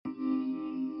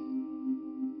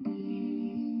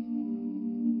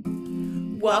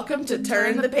Welcome to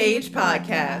Turn the Page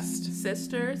podcast.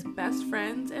 Sisters, best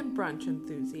friends, and brunch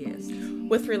enthusiasts.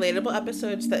 With relatable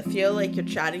episodes that feel like you're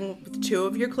chatting with two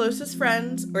of your closest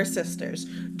friends or sisters.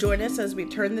 Join us as we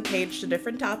turn the page to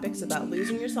different topics about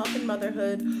losing yourself in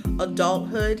motherhood,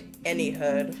 adulthood,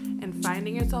 anyhood. And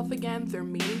finding yourself again through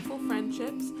meaningful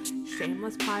friendships,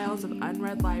 shameless piles of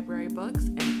unread library books,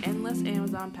 and endless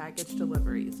Amazon package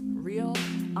deliveries. Real,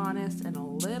 honest, and a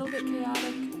little bit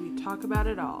chaotic. Talk about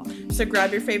it all. So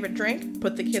grab your favorite drink,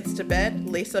 put the kids to bed,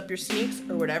 lace up your sneaks,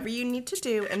 or whatever you need to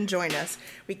do, and join us.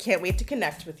 We can't wait to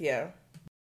connect with you.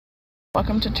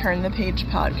 Welcome to Turn the Page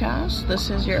podcast.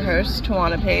 This is your host,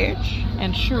 Tawana Page.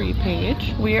 And Cherie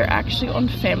Page. We are actually on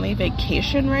family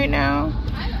vacation right now.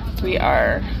 We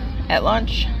are at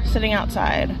lunch, sitting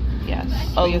outside. Yes.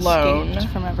 Alone. We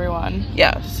escaped from everyone.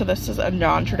 Yeah, so this is a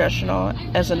non-traditional,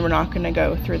 as in we're not going to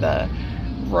go through the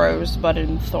rose, bud,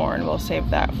 and thorn. We'll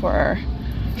save that for our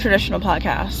traditional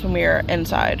podcast when we are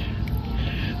inside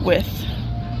with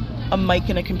a mic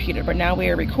and a computer. But now we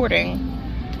are recording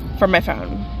from my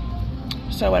phone.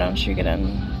 So why don't you get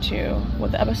into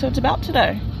what the episode's about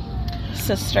today,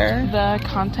 sister? The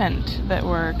content that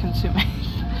we're consuming.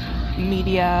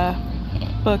 Media,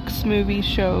 books, movies,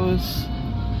 shows,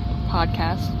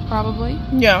 podcasts, probably.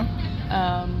 Yeah.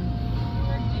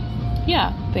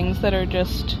 Things that are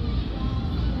just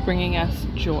bringing us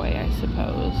joy, I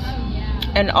suppose.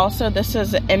 And also, this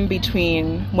is in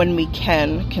between when we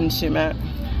can consume it.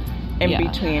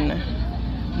 Between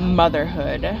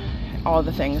motherhood, all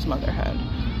the things motherhood.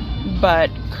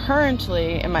 But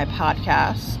currently, in my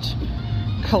podcast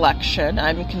collection,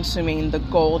 I'm consuming the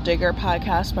Gold Digger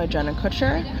podcast by Jenna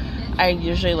Kutcher. I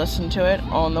usually listen to it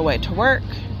on the way to work.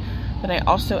 But I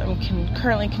also am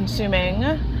currently consuming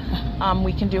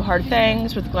We Can Do Hard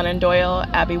Things with Glennon Doyle,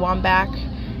 Abby Wambach,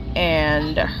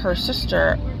 and her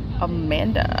sister,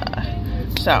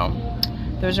 Amanda. So,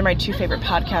 those are my two favorite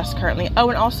podcasts currently. Oh,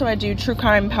 and also I do true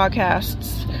crime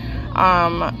podcasts.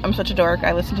 I'm such a dork.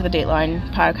 I listen to the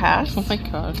Dateline podcast. Oh my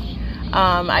gosh.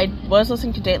 I was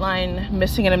listening to Dateline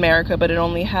Missing in America, but it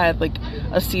only had like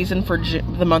a season for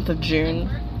the month of June.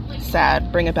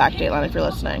 Sad. Bring it back, Dateline, if you're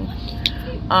listening.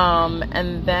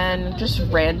 And then just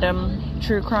random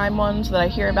true crime ones that I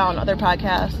hear about on other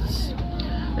podcasts.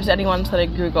 There's any ones that I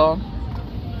Google,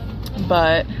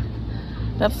 but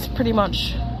that's pretty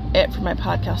much it for my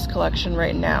podcast collection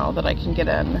right now that I can get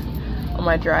in on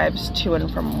my drives to and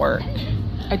from work.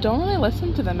 I don't really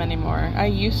listen to them anymore. I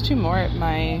used to more at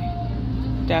my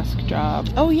desk job.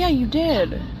 Oh yeah, you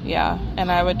did. Yeah, and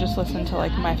I would just listen to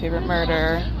like My Favorite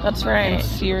Murder. That's right. And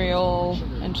Serial,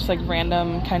 and just like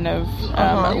random kind of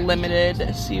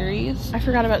limited series. I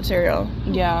forgot about Serial.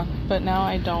 Yeah, but now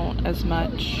I don't as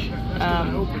much.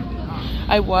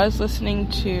 I was listening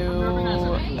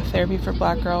to Therapy for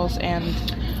Black Girls, and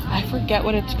I forget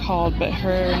what it's called, but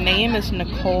her name is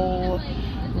Nicole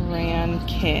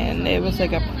Rankin. It was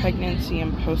like a pregnancy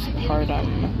and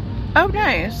postpartum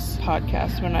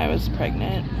podcast when I was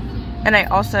pregnant. And I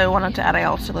also wanted to add, I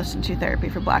also listened to Therapy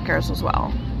for Black Girls as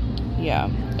well. Yeah.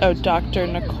 Oh, Dr.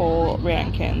 Nicole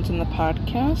Rankins, and the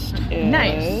podcast is...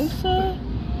 Nice.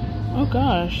 Oh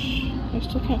gosh, I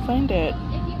still can't find it.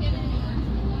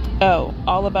 Oh,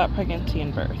 All About Pregnancy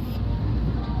and Birth.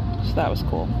 So that was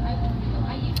cool.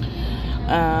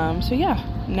 So yeah,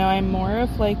 now I'm more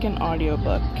of like an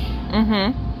audiobook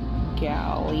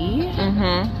galley.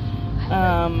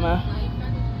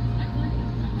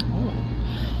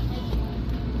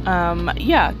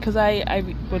 Yeah, because I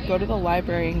would go to the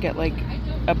library and get like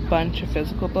a bunch of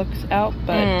physical books out,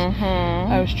 but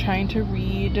I was trying to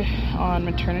read on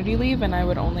maternity leave, and I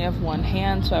would only have one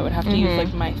hand, so I would have to use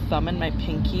like my thumb and my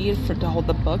pinky to hold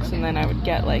the books, and then I would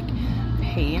get like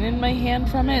pain in my hand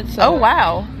from it. So oh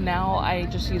wow! Now I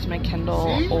just use my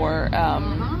Kindle or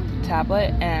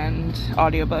tablet and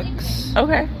audiobooks.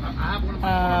 Okay.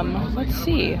 Let's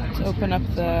see. Let's open up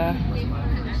the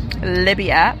Libby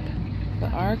app. The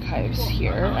archives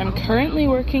here. I'm currently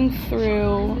working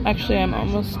through... Actually, I'm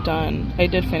almost done. I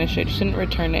did finish it. Just didn't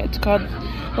return it. It's called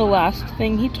The Last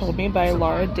Thing He Told Me by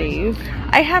Laura Dave.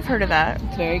 I have heard of that.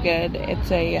 It's very good. It's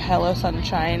a Hello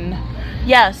Sunshine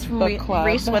book club.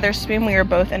 Reese Witherspoon. We are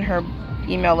both in her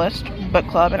email list book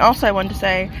club. And also I wanted to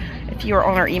say, if you are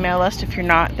on our email list, if you're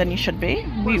not, then you should be.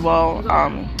 We will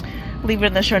leave it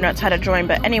in the show notes how to join.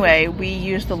 But anyway, we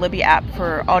use the Libby app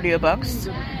for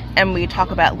audiobooks. And we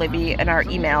talk about Libby in our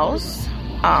emails.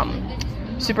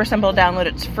 Super simple to download.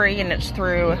 It's free, and it's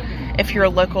through, if your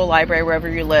local library, wherever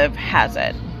you live, has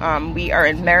it. We are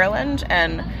in Maryland,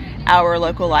 and our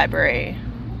local library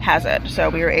has it. So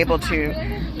we were able to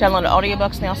download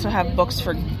audiobooks, and they also have books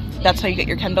for, that's how you get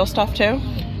your Kindle stuff too?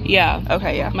 Yeah.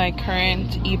 Okay, yeah. My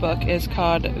current ebook is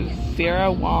called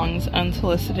Vera Wong's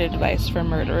Unsolicited Advice for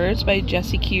Murderers by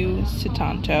Jesse Q.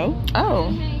 Sutanto.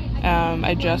 Oh.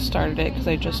 I just started it because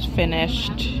I just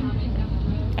finished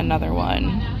another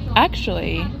one.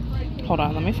 Actually, hold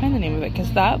on, let me find the name of it,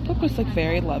 because that book was like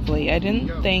very lovely. I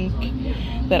didn't think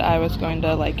that I was going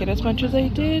to like it as much as I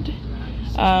did.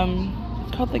 It's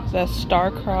called like the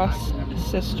Star-Crossed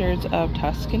Sisters of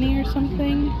Tuscany or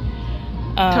something.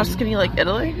 Tuscany, like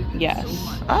Italy? Yes.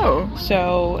 Oh.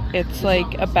 So it's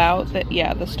like about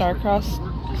the Star-Crossed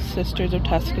Sisters of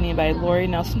Tuscany by Lori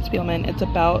Nelson Spielman. It's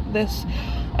about this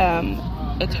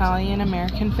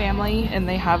Italian-American family, and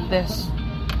they have this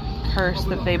curse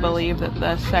that they believe that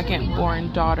the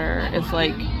second-born daughter is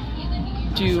like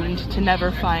doomed to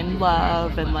never find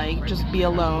love and like just be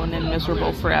alone and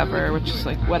miserable forever, which is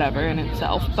like whatever in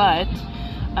itself. But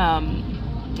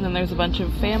then there's a bunch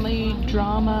of family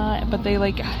drama, but they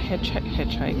like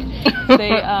hitchhike.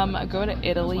 They go to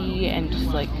Italy and just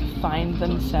like find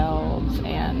themselves,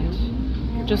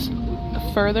 and just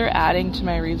further adding to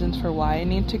my reasons for why I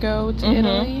need to go to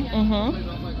Italy.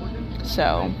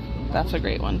 So that's a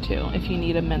great one too if you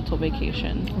need a mental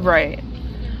vacation. Right.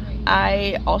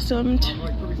 I also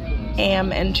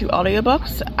am into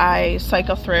audiobooks. I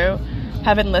cycle through.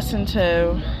 Haven't listened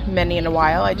to many in a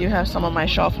while. I do have some on my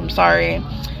shelf. I'm sorry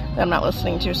that I'm not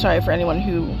listening to. Sorry for anyone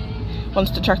who wants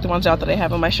to check the ones out that I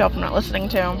have on my shelf I'm not listening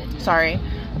to. Sorry.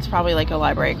 It's probably like a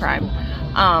library crime.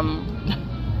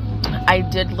 I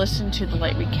did listen to The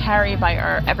Light We Carry by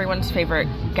everyone's favorite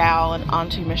gal and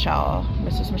Auntie Michelle,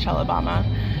 Mrs. Michelle Obama.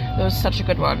 It was such a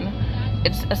good one.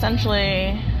 It's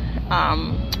essentially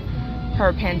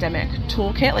her pandemic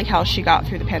toolkit, like how she got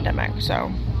through the pandemic.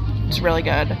 So it's really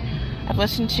good. I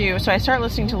started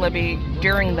listening to Libby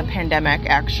during the pandemic,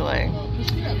 actually,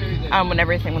 when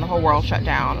the whole world shut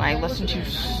down. I listened to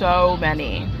so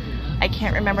many. I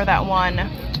can't remember that one.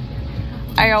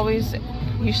 I always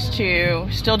used to,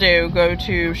 still do, go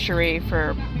to Cherie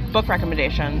for book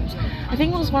recommendations. I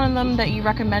think it was one of them that you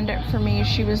recommended for me.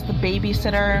 She was the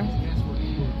babysitter.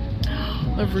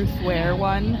 The Ruth Ware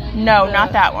one? No,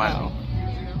 not that one. Oh.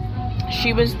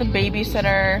 She was the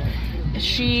babysitter.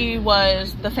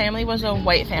 The family was a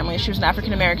white family. She was an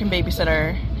African American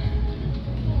babysitter.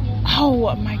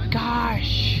 Oh my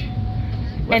gosh.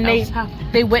 And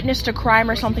they witnessed a crime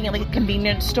or something at like a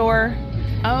convenience store.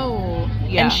 Oh,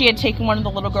 yeah. And she had taken one of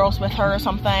the little girls with her or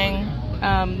something.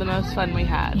 The Most Fun We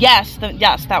Had. Yes,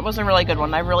 that was a really good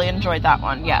one. I really enjoyed that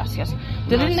one. Yes.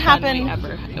 Didn't happen.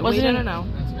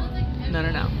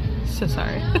 No. So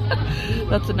sorry.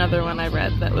 That's another one I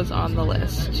read that was on the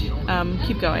list.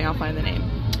 Keep going, I'll find the name.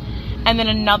 And then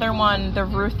another one, the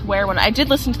Ruth Ware one. I did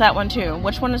listen to that one too.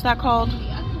 Which one is that called?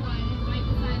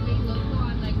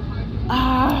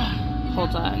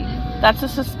 Hold on. That's a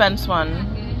suspense one.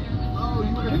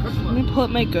 Let me pull up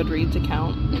my Goodreads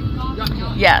account.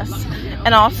 Yes.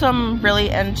 And also I'm really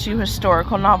into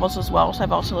historical novels as well. So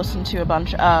I've also listened to a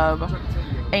bunch of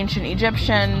ancient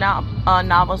Egyptian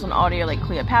novels on audio, like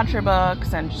Cleopatra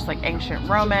books and just like ancient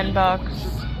Roman books.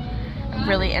 I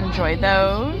really enjoy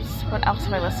those. What else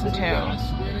have I listened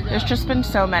to? There's just been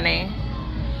so many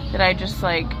that I just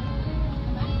like,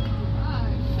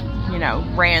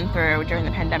 ran through during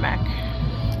the pandemic.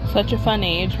 Such a Fun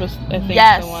Age was, I think,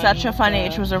 yes, Such a Fun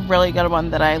Age was a really good one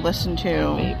that I listened to.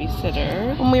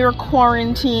 Babysitter. When we were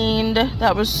quarantined.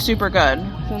 That was super good.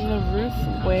 Then the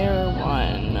Ruth Ware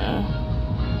one.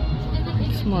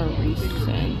 It's more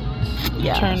recent.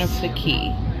 Yes. Turn of the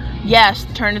Key. Yes,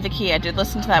 The Turn of the Key. I did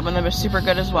listen to that one. That was super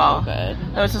good as well. So good.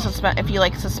 That was a suspense. If you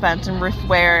like suspense, and Ruth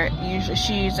Ware, usually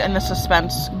she's in the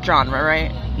suspense genre,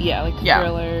 right? Yeah, like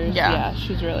thrillers. Yeah,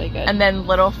 she's really good. And then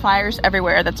Little Fires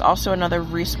Everywhere. That's also another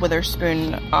Reese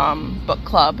Witherspoon book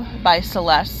club by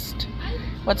Celeste.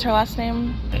 What's her last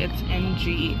name? It's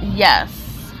NG. Yes.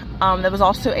 That was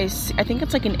also I think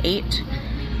it's like an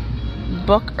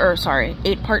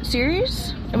 8-part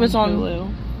series. It was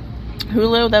on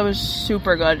Hulu. That was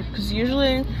super good, because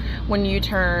usually when you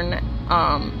turn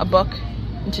a book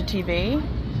into TV,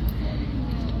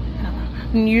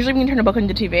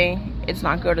 it's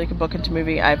not good, like a book into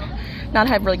movie. I've not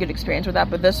had really good experience with that,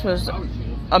 but this was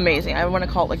amazing. I want to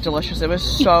call it like delicious. It was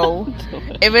so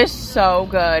it was so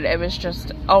good. It was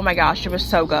just, oh my gosh, it was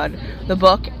so good. The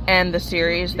book and the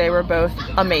series, they were both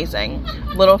amazing.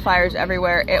 Little Fires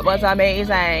Everywhere, it was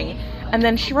amazing. And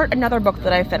then she wrote another book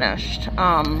that I finished.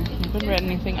 I haven't read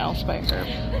anything else by her.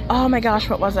 Oh my gosh,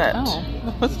 what was it? Oh,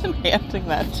 I wasn't handing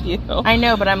that to you. I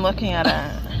know, but I'm looking at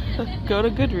it. Go to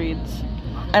Goodreads.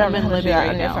 I don't know how to do that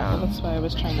on your phone. That's why I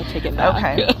was trying to take it back.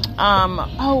 Okay.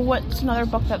 What's another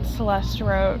book that Celeste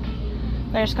wrote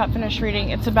that I just got finished reading?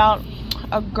 It's about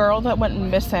a girl that went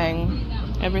missing.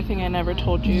 Everything I Never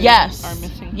Told You. Yes. Are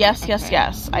missing.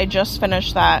 Yes. I just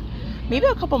finished that maybe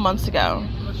a couple months ago.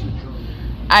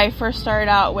 I first started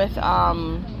out with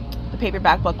the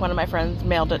paperback book. One of my friends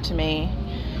mailed it to me,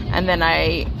 and then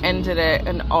I ended it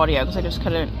in audio because I just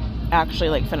couldn't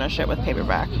actually finish it with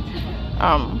paperback.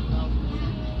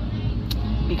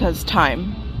 Because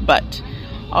time, but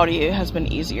audio has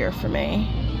been easier for me.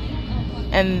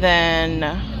 And then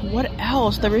what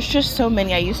else? There was just so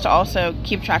many. I used to also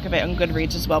keep track of it on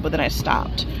Goodreads as well, but then I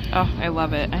stopped. Oh, I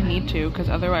love it. I need to, because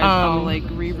otherwise I'll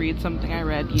reread something I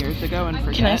read years ago and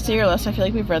forget. Can I see your list? I feel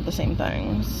like we've read the same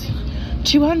things.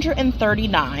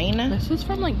 239. This is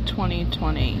from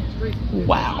 2020.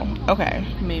 Wow. Okay.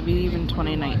 Maybe even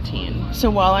 2019.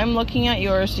 So while I'm looking at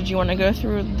yours, did you want to go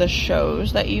through the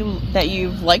shows that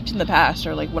you've liked in the past,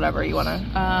 or whatever you want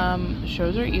to?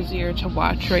 Shows are easier to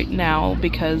watch right now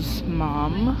because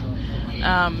Mom.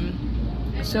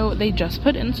 So they just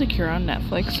put Insecure on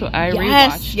Netflix, so I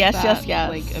rewatched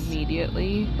that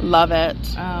immediately. Love it.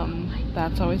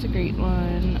 That's always a great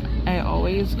one. I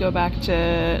always go back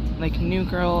to New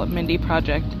Girl, Mindy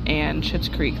Project, and Schitt's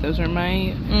Creek. Those are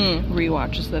my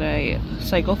rewatches that I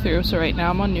cycle through. So right now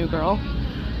I'm on New Girl.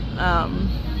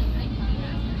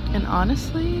 And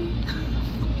honestly,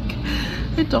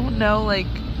 I don't know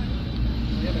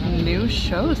new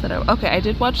shows that I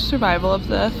did watch Survival of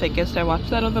the Thickest. I watched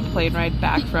that on the plane ride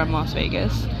back from Las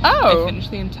Vegas. Oh. I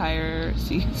finished the entire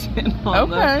season on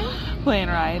the plane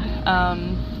ride.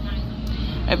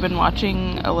 I've been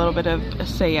watching a little bit of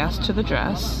Say Yes to the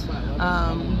Dress.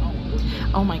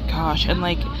 Oh my gosh, and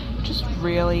just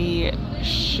really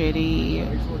shitty,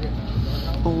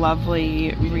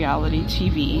 lovely reality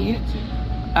TV.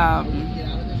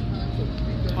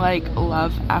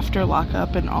 Love After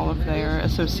Lockup and all of their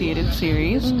associated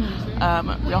series.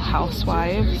 Real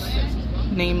Housewives,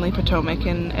 namely Potomac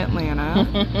in Atlanta.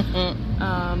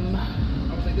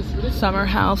 Summer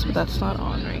House, but that's not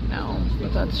on right now.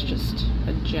 But that's just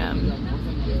a gem.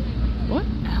 What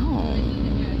else?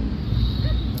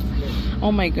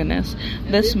 Oh my goodness.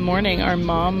 This morning our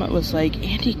mom was like,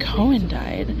 Andy Cohen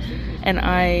died. And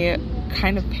I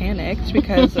kind of panicked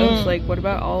because I was like, what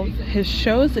about all of his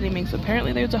shows that he makes?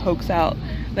 Apparently there's a hoax out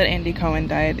that Andy Cohen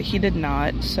died. He did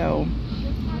not, so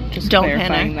just don't clarifying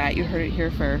panic. That. You heard it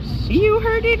here first. You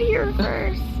heard it here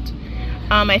first.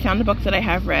 I found a book that I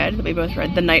have read, that we both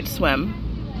read, The Night Swim.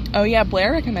 Oh yeah,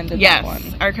 Blair recommended that one.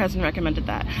 Yes, our cousin recommended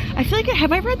that. I feel like,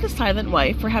 have I read The Silent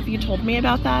Wife, or have you told me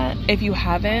about that? If you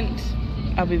haven't,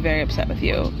 I'll be very upset with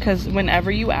you, because whenever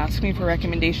you ask me for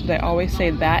recommendations, I always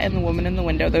say that and The Woman in the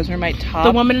Window. Those are my top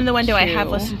The Woman in the Window 2. I have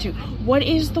listened to.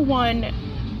 What's the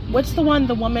one,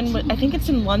 the woman, I think it's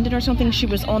in London or something, she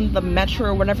was on the metro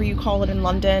or whatever you call it in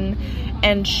London,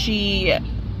 and she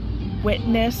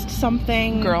witnessed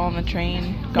something. Girl on the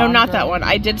Train. No, not that one.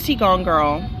 I did see Gone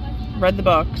Girl. Read the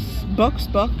book.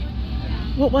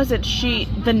 What was it?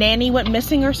 The nanny went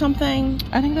missing or something?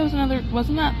 I think that was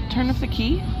wasn't that Turn of the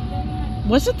Key?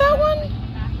 Was it that one?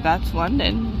 That's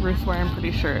London. Ruth Ware, I'm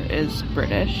pretty sure, is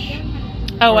British.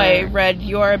 Oh, I read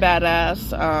You're a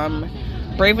Badass,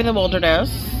 Brave in the Wilderness,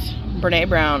 Brene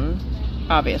Brown,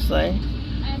 obviously.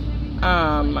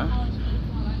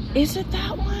 Is it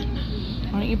that one?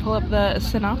 Why don't you pull up the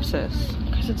synopsis?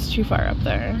 Because it's too far up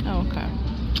there. Oh, okay.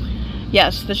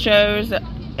 Yes, the shows,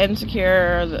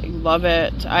 Insecure, love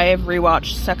it. I have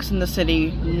rewatched Sex and the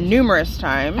City numerous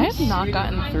times. I have not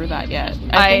gotten through that yet.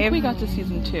 I think we got to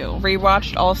season 2.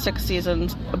 Rewatched all 6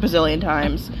 seasons a bazillion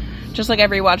times. Just like I've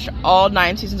rewatched all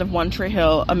 9 seasons of One Tree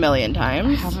Hill a million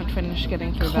times. I haven't finished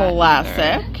getting through Classic.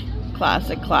 that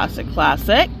Classic.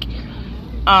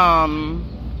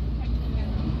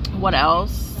 What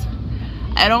else?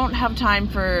 I don't have time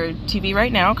for TV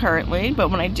right now currently, but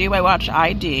when I do, I watch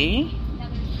ID.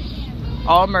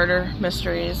 All murder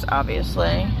mysteries,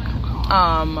 obviously.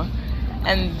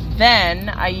 And then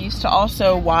I used to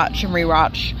also watch and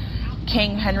rewatch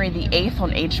King Henry VIII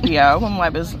on HBO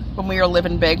when we were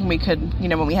living big and we could,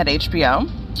 when we had HBO.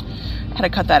 Had to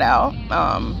cut that out.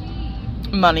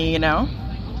 Money,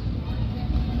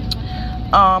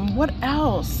 What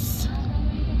else?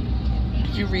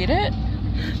 Did you read it?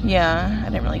 Yeah, I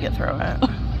didn't really get through it.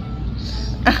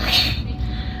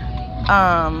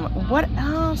 What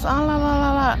else?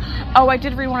 Oh, I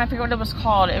did read one. I forget what it was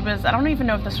called. It was, I don't even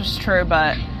know if this was true,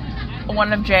 but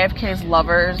one of JFK's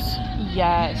lovers.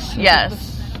 Yes.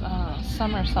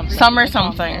 Summer something. Summer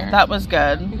something. That was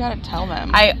good. You gotta tell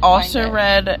them. I also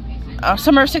read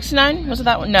Summer of 69? Was it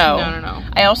that one? No. No.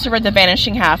 I also read The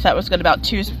Vanishing Half. That was good, about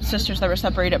two sisters that were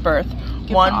separated at birth. Give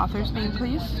the author's name,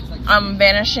 please.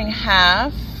 Vanishing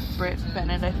Half. Britt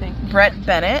Bennett, I think. Brett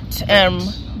Bennett. And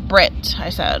Britt, I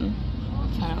said.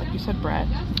 Sounded like you said Brett.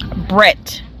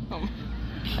 Britt. Oh.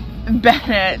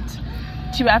 Bennett.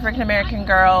 Two African American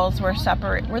girls were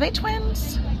separated. Were they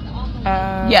twins?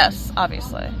 Yes,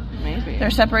 obviously. Maybe.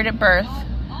 They're separated at birth.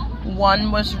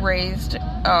 One was raised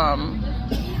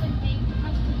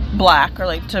black, or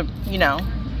like to, you know,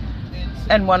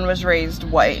 and one was raised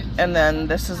white. And then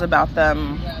this is about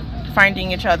them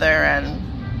finding each other and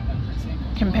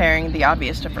comparing the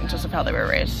obvious differences of how they were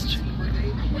raised.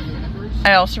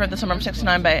 I also read The Summer of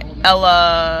 69 by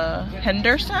Ella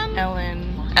Henderson.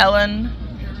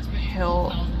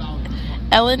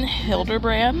 Ellen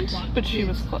Hilderbrand, but she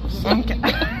was close. Okay.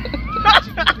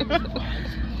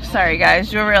 Sorry,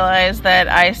 guys. You'll realize that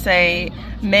I say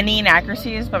many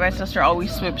inaccuracies, but my sister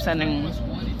always swoops in and,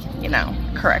 you know,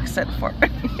 corrects it for me.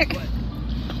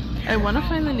 I want to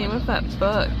find the name of that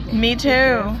book. Me too.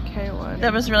 K1.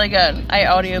 That was really good. I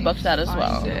audiobooked that as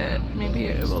well. Maybe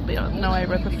it will be on. No, I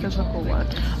read the physical one.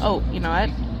 Oh, you know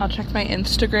what? I'll check my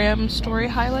Instagram story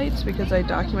highlights because I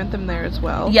document them there as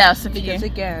well. Yes,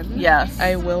 again, yes,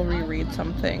 I will reread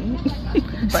something.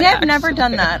 See, I've never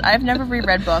done that. I've never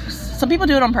reread books. Some people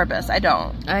do it on purpose. I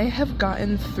don't. I have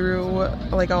gotten through,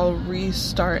 like, I'll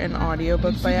restart an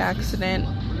audiobook by accident.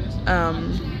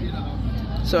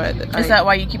 So is that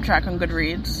why you keep track on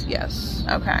Goodreads? Yes.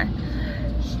 Okay.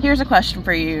 Here's a question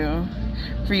for you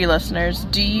listeners.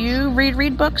 Do you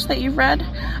reread books that you've read?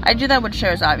 I do that with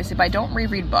shows, obviously, but I don't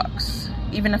reread books,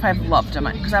 even if I've loved them,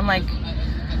 because I'm like,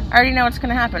 I already know what's going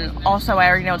to happen. Also, I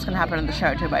already know what's going to happen in the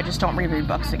show, too, but I just don't reread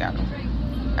books again.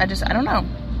 I don't know.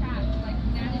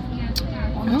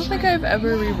 I don't think I've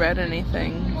ever reread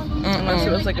anything. Unless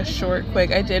it was like a short,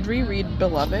 quick. I did reread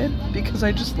Beloved because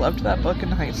I just loved that book in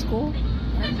high school.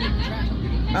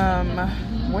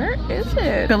 Where is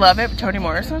it? Beloved, Toni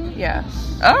Morrison?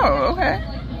 Yes. Oh, okay.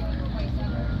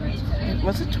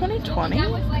 Was it 2020?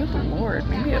 Good lord,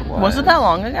 maybe it was. Was it that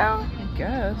long ago? I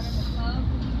guess.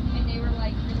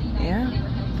 Yeah.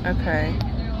 Okay.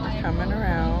 We're coming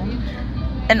around.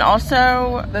 And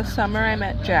also, The Summer I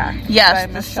Met Jack. Yes,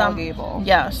 by Michelle Gable.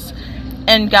 Yes.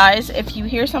 And guys, if you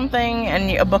hear something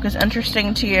and a book is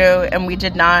interesting to you and we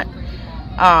did not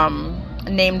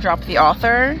name drop the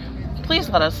author, please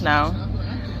let us know.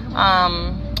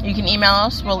 You can email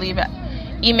us. We'll leave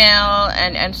email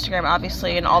and Instagram,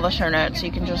 obviously, in all the show notes.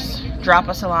 You can just drop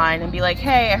us a line and be like,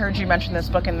 hey, I heard you mention this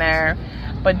book in there,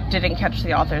 but didn't catch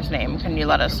the author's name. Can you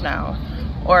let us know?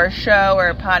 Or a show or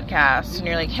a podcast, and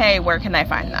you're like, hey, where can I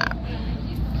find that?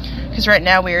 Because right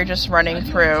now we are just running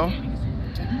through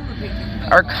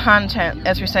our content,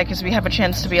 as we say, because we have a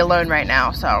chance to be alone right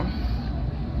now, so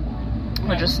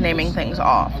we're just naming things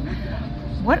off.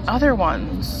 What other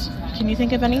ones? Can you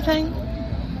think of anything?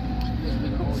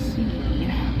 Let's see.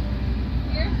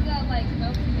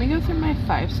 Let me go through my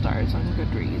 5 stars on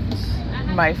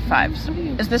Goodreads. My 5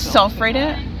 stars. Is this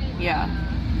self-rated? Yeah.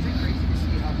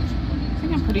 I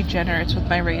think I'm pretty generous with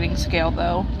my rating scale,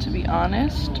 though, to be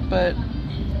honest, but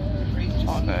it's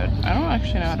all good. I don't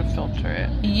actually know how to filter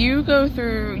it. You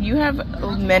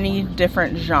have many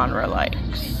different genre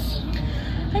likes.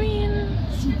 I mean,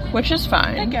 which is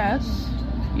fine. I guess.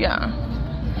 Yeah.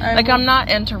 I'm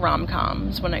not into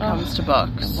rom-coms when it comes to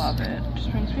books. I love it. It just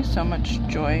brings me so much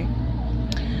joy.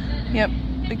 Yep.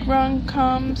 Like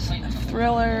rom-coms,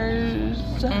 thrillers.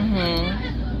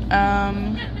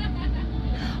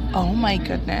 Oh my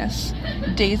goodness.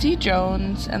 Daisy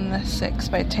Jones and the Six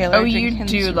by Taylor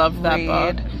Jenkins. You do love that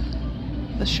book.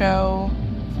 The show,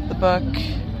 the book,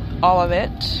 all of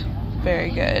it. Very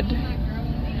good.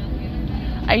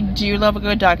 I do love a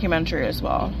good documentary as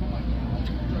well.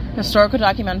 Historical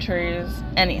documentaries,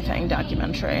 anything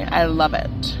documentary. I love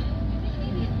it.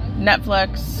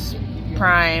 Netflix,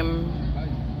 Prime,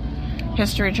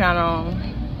 History Channel,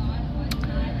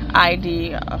 ID.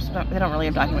 They don't really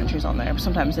have documentaries on there, but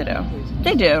sometimes they do.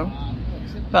 They do.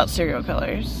 About serial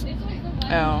killers.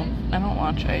 Oh, I don't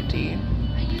watch ID.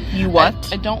 You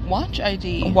what? I don't watch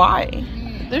ID. Why?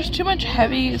 There's too much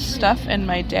heavy stuff in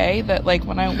my day that, like,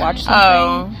 when I watch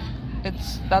something,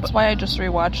 that's why I just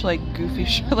rewatch, like, goofy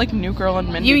shit, like New Girl and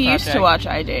Mindy Project. You used to watch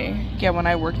ID. Yeah, when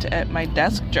I worked at my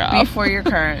desk job. Before your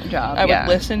current job, I would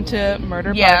listen to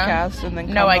murder podcasts and then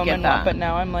come home and watch, but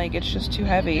now I'm like, it's just too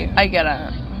heavy. I get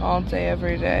it. All day,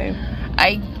 every day.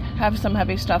 I have some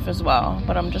heavy stuff as well,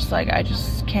 but I'm just like, I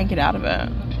just can't get out of it.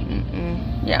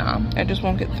 Yeah. I just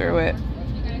won't get through it.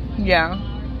 Yeah.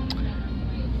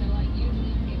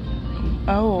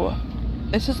 Oh,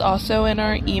 This is also in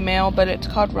our email, but it's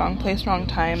called Wrong Place, Wrong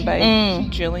Time by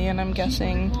Jillian, I'm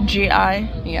guessing.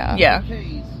 G.I.? Yeah. Yeah.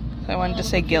 I wanted to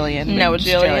say Gillian. No, it's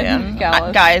Jillian.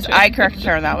 Guys, I corrected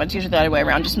her on that one. It's usually the other way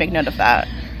around. Just make note of that.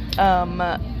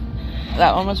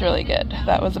 That one was really good.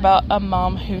 That was about a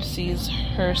mom who sees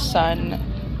her son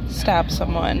stab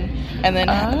someone, and then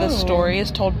the story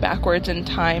is told backwards in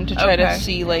time to try to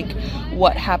see, like,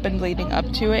 what happened leading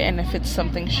up to it and if it's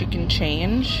something she can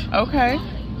change. Okay.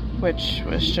 Which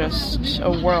was just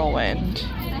a whirlwind.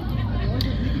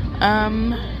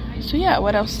 So yeah,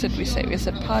 what else did we say? We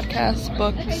said podcasts,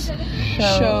 books,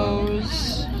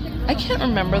 shows. I can't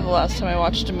remember the last time I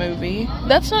watched a movie.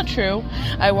 That's not true.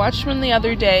 I watched one the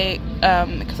other day,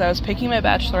 because I was picking my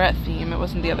Bachelorette theme. It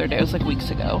wasn't the other day, it was like weeks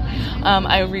ago.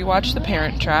 I rewatched The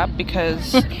Parent Trap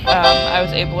because I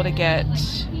was able to get...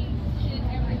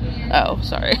 Oh,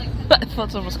 sorry. I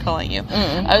thought someone was calling you.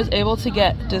 I was able to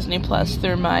get Disney Plus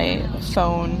through my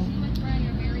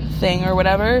phone thing or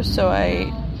whatever, so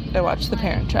I watched The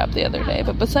Parent Trap the other day.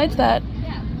 But besides that,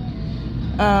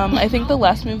 I think the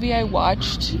last movie I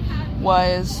watched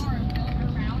was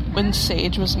when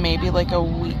Sage was maybe like a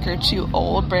week or two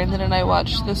old. Brandon and I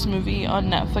watched this movie on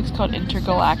Netflix called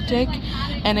Intergalactic,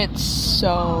 and it's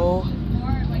so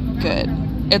good.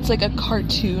 It's like a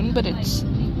cartoon, but it's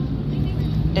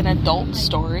an adult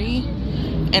story,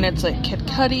 and it's like Kid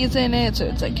Cudi's in it, so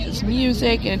it's like his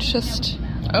music, and it's just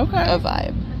a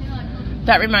vibe.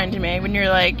 That reminded me, when you're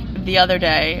like, the other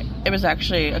day, it was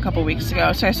actually a couple weeks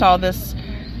ago, so I saw this,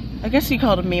 I guess you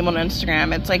call it a meme on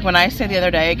Instagram. It's like, when I say the other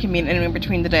day, it can mean anything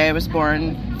between the day I was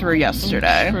born through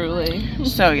yesterday. Truly.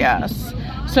 So, yes.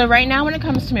 So, right now, when it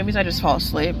comes to movies, I just fall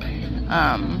asleep.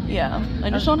 Yeah. I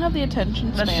just don't have the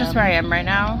attention span. That's just where I am right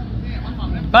now.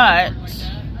 But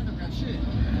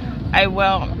I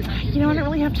will, I don't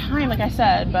really have time, like I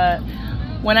said, but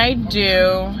when I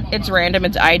do, it's random,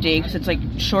 it's ID, because it's like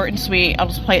short and sweet. I'll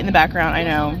just play it in the background. I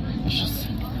know, it's just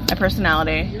my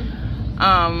personality.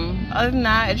 Other than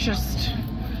that, it's just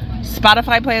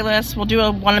Spotify playlists. We'll do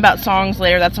one about songs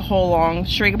later. That's a whole long.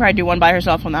 Sheree could probably do one by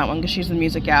herself on that one because she's the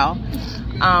music gal.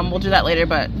 We'll do that later,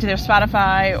 but either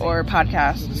Spotify or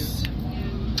podcasts.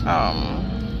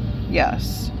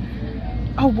 Yes.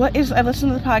 Oh, I listen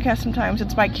to the podcast sometimes.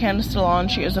 It's by Candice DeLong.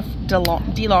 She is a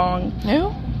DeLong.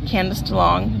 Who? Candice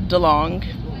DeLong.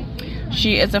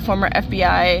 She is a former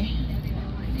FBI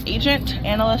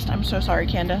analyst. I'm so sorry,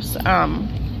 Candice.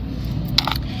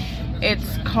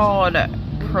 It's called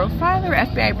Profiler,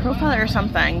 FBI Profiler or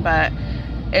something, but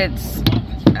it's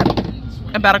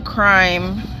about a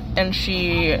crime, and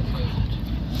she,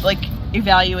 like,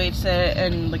 evaluates it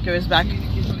and, like, goes back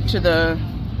to the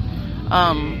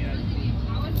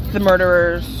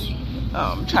murderer's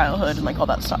childhood and, like, all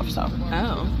that stuff, so.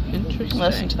 Oh, interesting.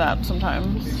 Listen to that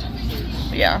sometimes.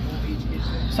 But yeah.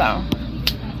 So.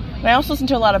 And I also listen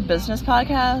to a lot of business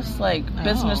podcasts, like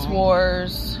Business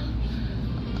Wars.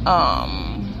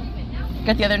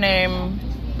 Got the other name.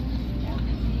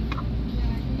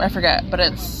 I forget, but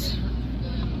it's,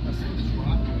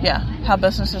 yeah, how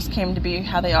businesses came to be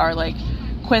how they are, like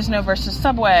Quizno versus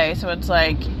Subway. So it's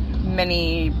like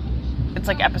it's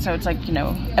like episodes, like,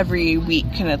 every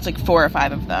week, and it's like 4 or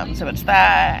 5 of them. So it's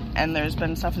that, and there's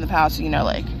been stuff in the past,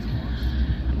 like,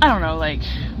 I don't know, like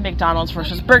McDonald's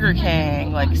versus Burger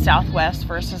King, like Southwest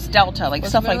versus Delta, like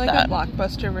stuff like that. A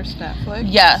Blockbuster versus Netflix?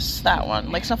 Yes, that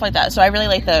one, like stuff like that. So I really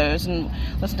like those, and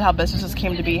listen to how businesses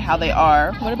came to be how they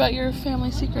are. What about your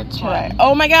Family Secrets one? Right.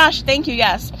 Oh my gosh, thank you,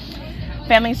 yes.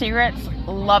 Family Secrets,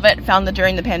 love it, found that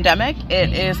during the pandemic.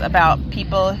 It is about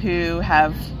people who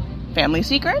have family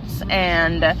secrets,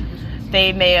 and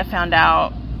they may have found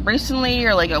out recently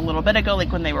or like a little bit ago,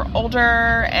 like when they were older,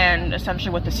 and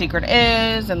essentially what the secret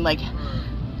is, and like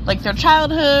their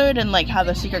childhood, and like how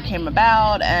the secret came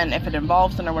about, and if it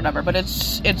involves them or whatever. But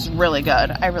it's really good.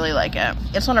 I really like it.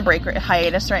 It's on a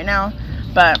hiatus right now,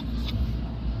 but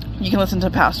you can listen to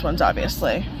past ones,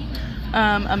 obviously.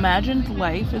 Imagined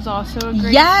Life is also a great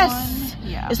one.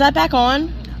 Yeah. Is that back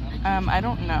on? I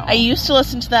don't know. I used to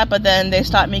listen to that, but then they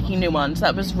stopped making new ones.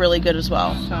 That was really good as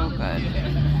well. So good.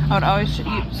 I would always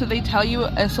so they tell you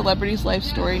a celebrity's life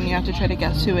story, and you have to try to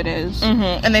guess who it is.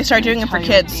 Mm-hmm. And they start doing it for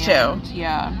kids too.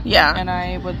 Yeah. And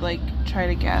I would like try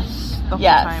to guess the whole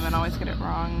time and always get it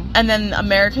wrong. And then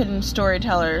American history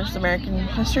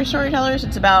storytellers.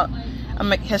 It's about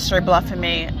history bluffing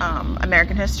me.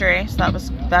 American history. So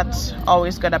that's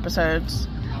always good episodes.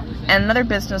 And another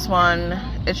business one.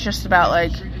 It's just about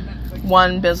like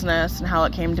one business and how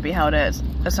it came to be how it is.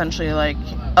 Essentially, like,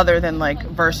 other than like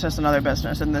versus another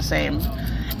business in the same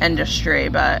industry,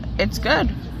 but it's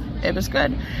good. It was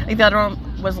good. Like the other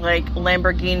one, was like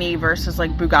Lamborghini versus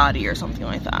like Bugatti or something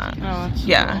like that. Oh, that's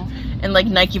yeah. cool. And like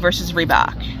Nike versus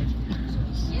Reebok.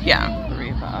 Yeah.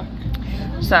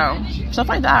 Reebok. So, stuff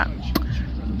like that.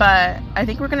 But I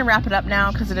think we're going to wrap it up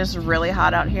now because it is really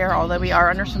hot out here. Although we are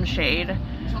under some shade,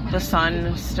 the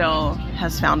sun still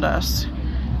has found us.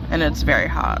 And it's very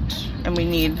hot. And we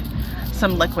need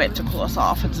some liquid to cool us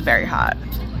off. It's very hot.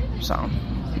 So.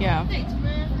 Yeah.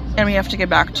 And we have to get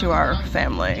back to our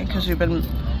family because we've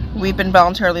been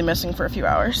voluntarily missing for a few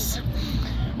hours.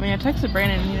 I mean, I texted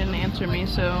Brandon and he didn't answer me,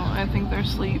 so I think they're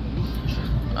asleep.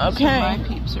 Okay. So my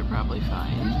peeps are probably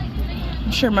fine.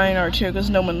 I'm sure mine are too because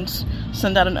no one's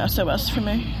sent out an SOS for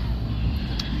me.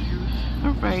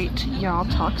 Alright, y'all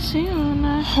talk soon.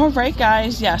 Alright,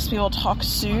 guys. Yes, we will talk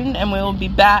soon and we will be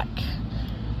back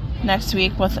next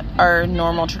week with our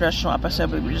normal traditional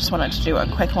episode. But we just wanted to do a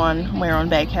quick one. We're on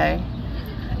vacay.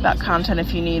 About content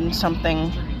if you need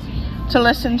something to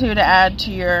listen to add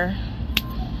to your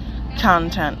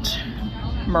content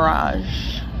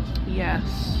mirage.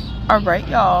 Yes. Alright,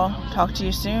 y'all. Talk to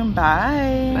you soon.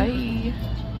 Bye. Bye.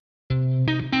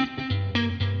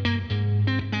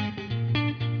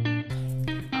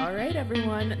 Alright,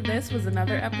 everyone. This was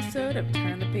another episode of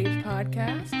Turn the Page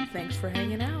Podcast. Thanks for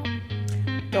hanging out.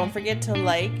 Don't forget to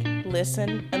like,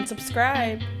 listen, and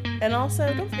subscribe. And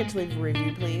also, don't forget to leave a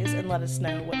review, please, and let us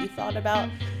know what you thought about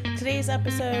today's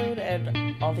episode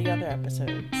and all the other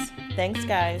episodes. Thanks,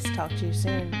 guys. Talk to you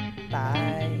soon.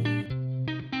 Bye.